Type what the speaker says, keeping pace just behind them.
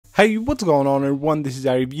Hey, what's going on everyone? This is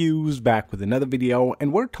iReviews back with another video,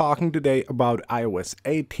 and we're talking today about iOS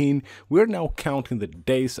 18. We're now counting the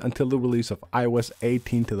days until the release of iOS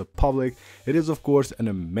 18 to the public. It is of course an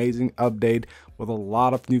amazing update with a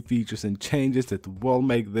lot of new features and changes that will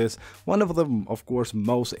make this one of the of course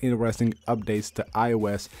most interesting updates to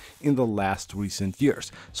iOS in the last recent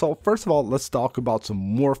years. So first of all, let's talk about some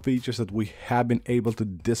more features that we have been able to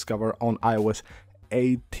discover on iOS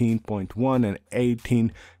 18.1 and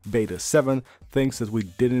 18 beta 7, things that we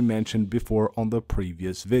didn't mention before on the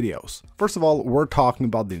previous videos. First of all, we're talking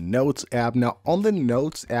about the Notes app. Now on the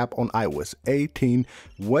Notes app on iOS 18,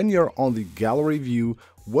 when you're on the gallery view,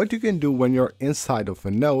 what you can do when you're inside of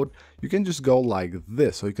a note, you can just go like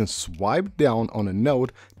this. So you can swipe down on a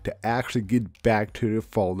note to actually get back to your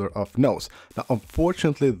folder of notes. Now,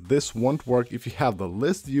 unfortunately, this won't work if you have the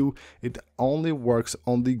list view. It only works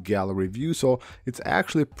on the gallery view. So it's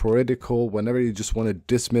actually pretty cool. Whenever you just want to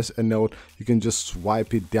dismiss a note, you can just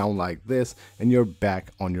swipe it down like this and you're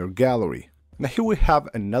back on your gallery. Now here we have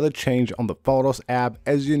another change on the Photos app.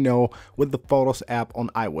 As you know, with the Photos app on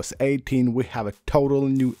iOS 18, we have a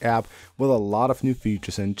totally new app with a lot of new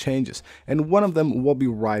features and changes. And one of them will be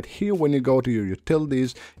right here. When you go to your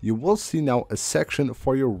utilities, you will see now a section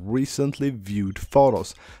for your recently viewed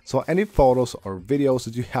photos. So any photos or videos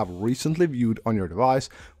that you have recently viewed on your device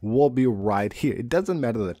will be right here. It doesn't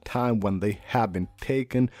matter the time when they have been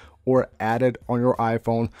taken or added on your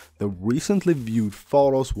iPhone. The recently viewed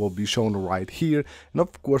photos will be shown right here, and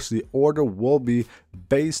of course the order will be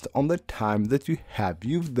based on the time that you have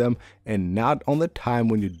viewed them and not on the time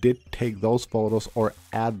when you did take those photos or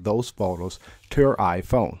add those photos to your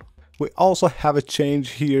iPhone. We also have a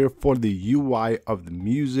change here for the UI of the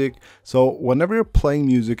music. So whenever you're playing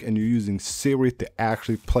music and you're using Siri to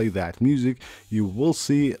actually play that music, you will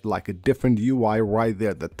see like a different UI right there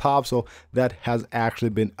at the top. So that has actually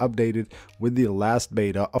been updated with the last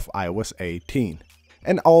beta of iOS 18.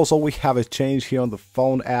 And also we have a change here on the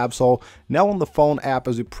phone app. So now on the phone app,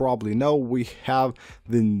 as you probably know, we have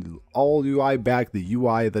the all UI back, the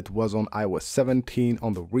UI that was on iOS 17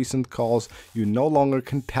 on the recent calls. You no longer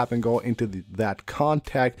can tap and go into that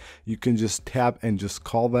contact. You can just tap and just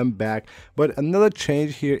call them back. But another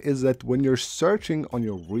change here is that when you're searching on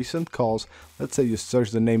your recent calls, let's say you search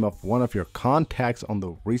the name of one of your contacts on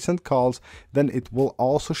the recent calls, then it will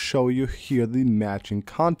also show you here the matching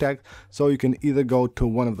contact. So you can either go to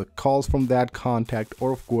one of the calls from that contact,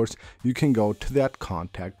 or of course you can go to that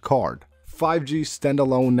contact card. 5G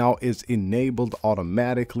standalone now is enabled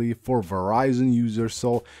automatically for Verizon users.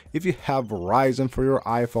 So if you have Verizon for your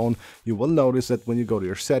iPhone, you will notice that when you go to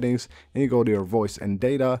your settings and you go to your voice and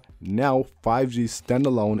data, now 5G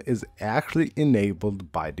standalone is actually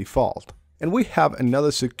enabled by default. And we have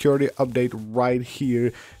another security update right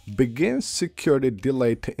here. Begin security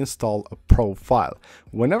delay to install a profile.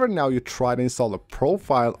 Whenever now you try to install a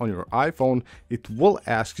profile on your iPhone, it will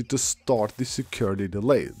ask you to start the security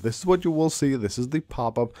delay. This is what you will see. This is the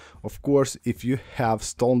pop-up. Of course, if you have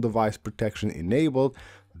stolen device protection enabled,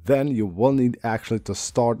 then you will need actually to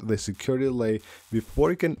start the security delay before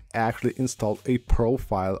you can actually install a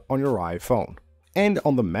profile on your iPhone. And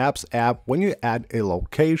on the Maps app, when you add a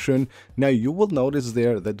location, now you will notice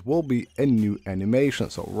there that will be a new animation.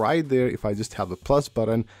 So right there, if I just have the plus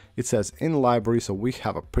button, it says in library. So we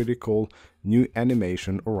have a pretty cool new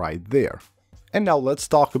animation right there. And now let's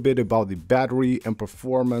talk a bit about the battery and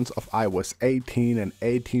performance of iOS 18 and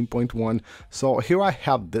 18.1. So here I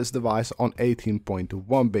have this device on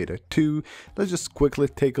 18.1 beta 2. Let's just quickly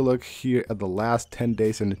take a look here at the last 10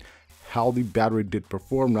 days and how the battery did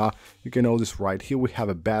perform. Now you can notice right here we have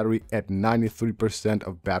a battery at 93%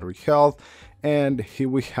 of battery health, and here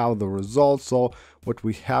we have the results. So what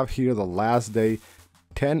we have here, the last day,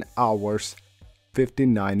 10 hours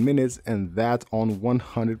 59 minutes, and that's on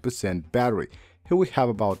 100% battery. Here we have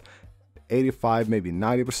about 85, maybe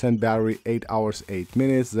 90% battery, 8 hours 8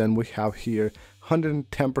 minutes. Then we have here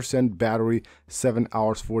 110% battery, 7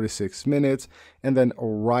 hours 46 minutes, and then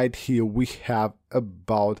right here we have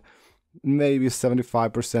about maybe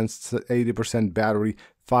 75%, 80% battery,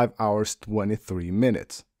 5 hours 23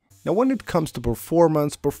 minutes. Now when it comes to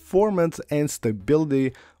performance and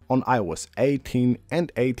stability on iOS 18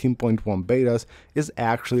 and 18.1 betas is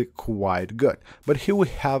actually quite good. But here we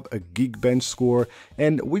have a Geekbench score,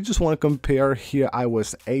 and we just want to compare here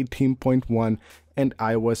iOS 18.1 and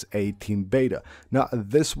iOS 18 beta. Now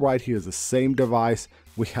this right here is the same device,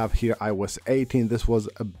 We have here iOS 18, this was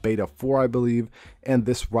a beta 4 I believe, and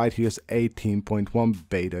this right here is 18.1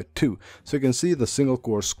 beta 2. So you can see the single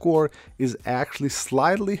core score is actually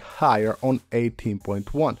slightly higher on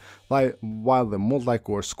 18.1, while the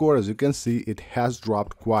multi-core score, as you can see, it has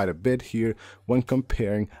dropped quite a bit here when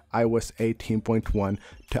comparing iOS 18.1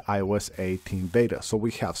 to iOS 18 beta. So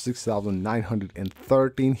we have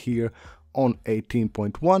 6,913 here on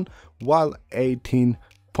 18.1, while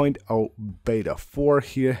 18.0 beta 4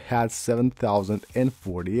 here had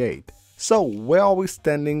 7,048. So where are we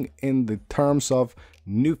standing in the terms of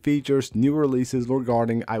new features, new releases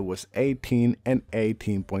regarding iOS 18 and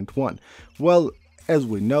 18.1? Well, as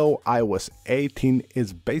we know, iOS 18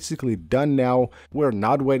 is basically done now. We're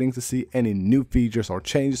not waiting to see any new features or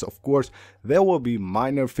changes. Of course, there will be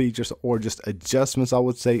minor features or just adjustments, I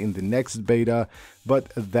would say, in the next beta,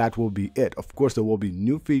 but that will be it. Of course, there will be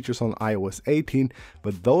new features on iOS 18,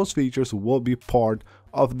 but those features will be part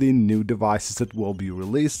of the new devices that will be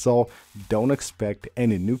released, so don't expect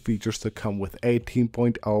any new features to come with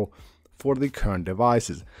 18.0 for the current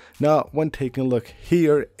devices. Now, when taking a look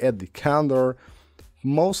here at the calendar,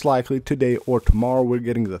 most likely today or tomorrow we're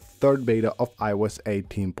getting the third beta of iOS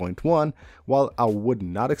 18.1, while I would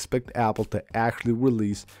not expect Apple to actually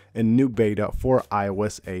release a new beta for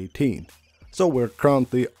iOS 18. So we're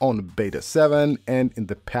currently on beta 7, and in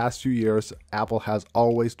the past few years Apple has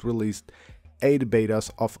always released 8 betas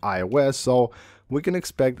of iOS, so we can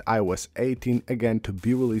expect iOS 18 again to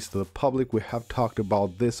be released to the public. We have talked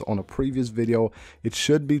about this on a previous video. It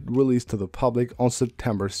should be released to the public on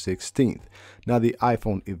September 16th. Now the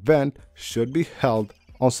iPhone event should be held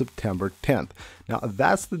on September 10th. Now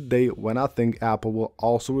that's the day when I think Apple will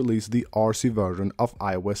also release the RC version of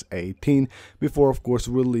iOS 18 before of course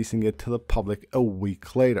releasing it to the public a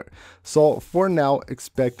week later. So for now,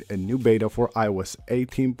 expect a new beta for iOS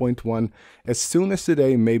 18.1 as soon as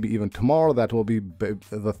today, maybe even tomorrow. That will be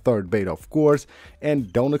the third beta of course,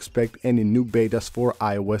 and don't expect any new betas for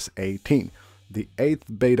iOS 18. The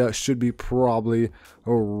 8th beta should be probably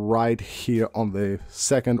right here on the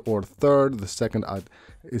 2nd or 3rd. The 2nd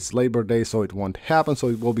is Labor Day, so it won't happen. So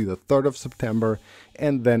it will be the 3rd of September.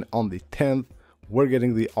 And then on the 10th, we're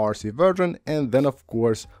getting the RC version. And then, of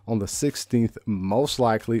course, on the 16th, most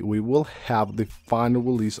likely, we will have the final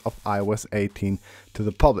release of iOS 18 to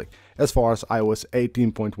the public. As far as iOS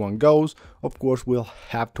 18.1 goes, of course, we'll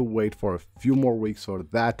have to wait for a few more weeks for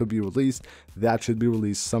that to be released. That should be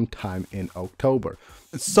released sometime in October.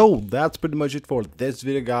 So that's pretty much it for this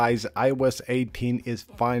video, guys. iOS 18 is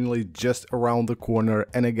finally just around the corner,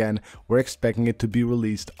 and again, we're expecting it to be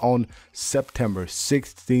released on September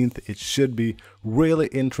 16th. It should be really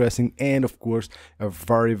interesting and of course a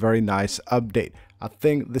very nice update. I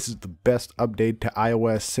think this is the best update to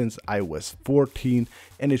iOS since iOS 14,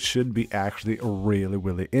 and it should be actually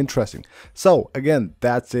really interesting. So again,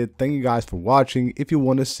 that's it. Thank you guys for watching. If you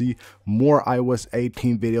want to see more iOS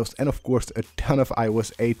 18 videos and of course a ton of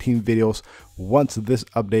iOS 18 videos once this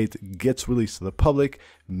update gets released to the public,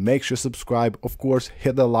 make sure to subscribe. Of course,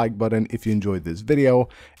 hit the like button if you enjoyed this video,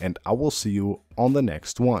 and I will see you on the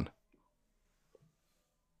next one.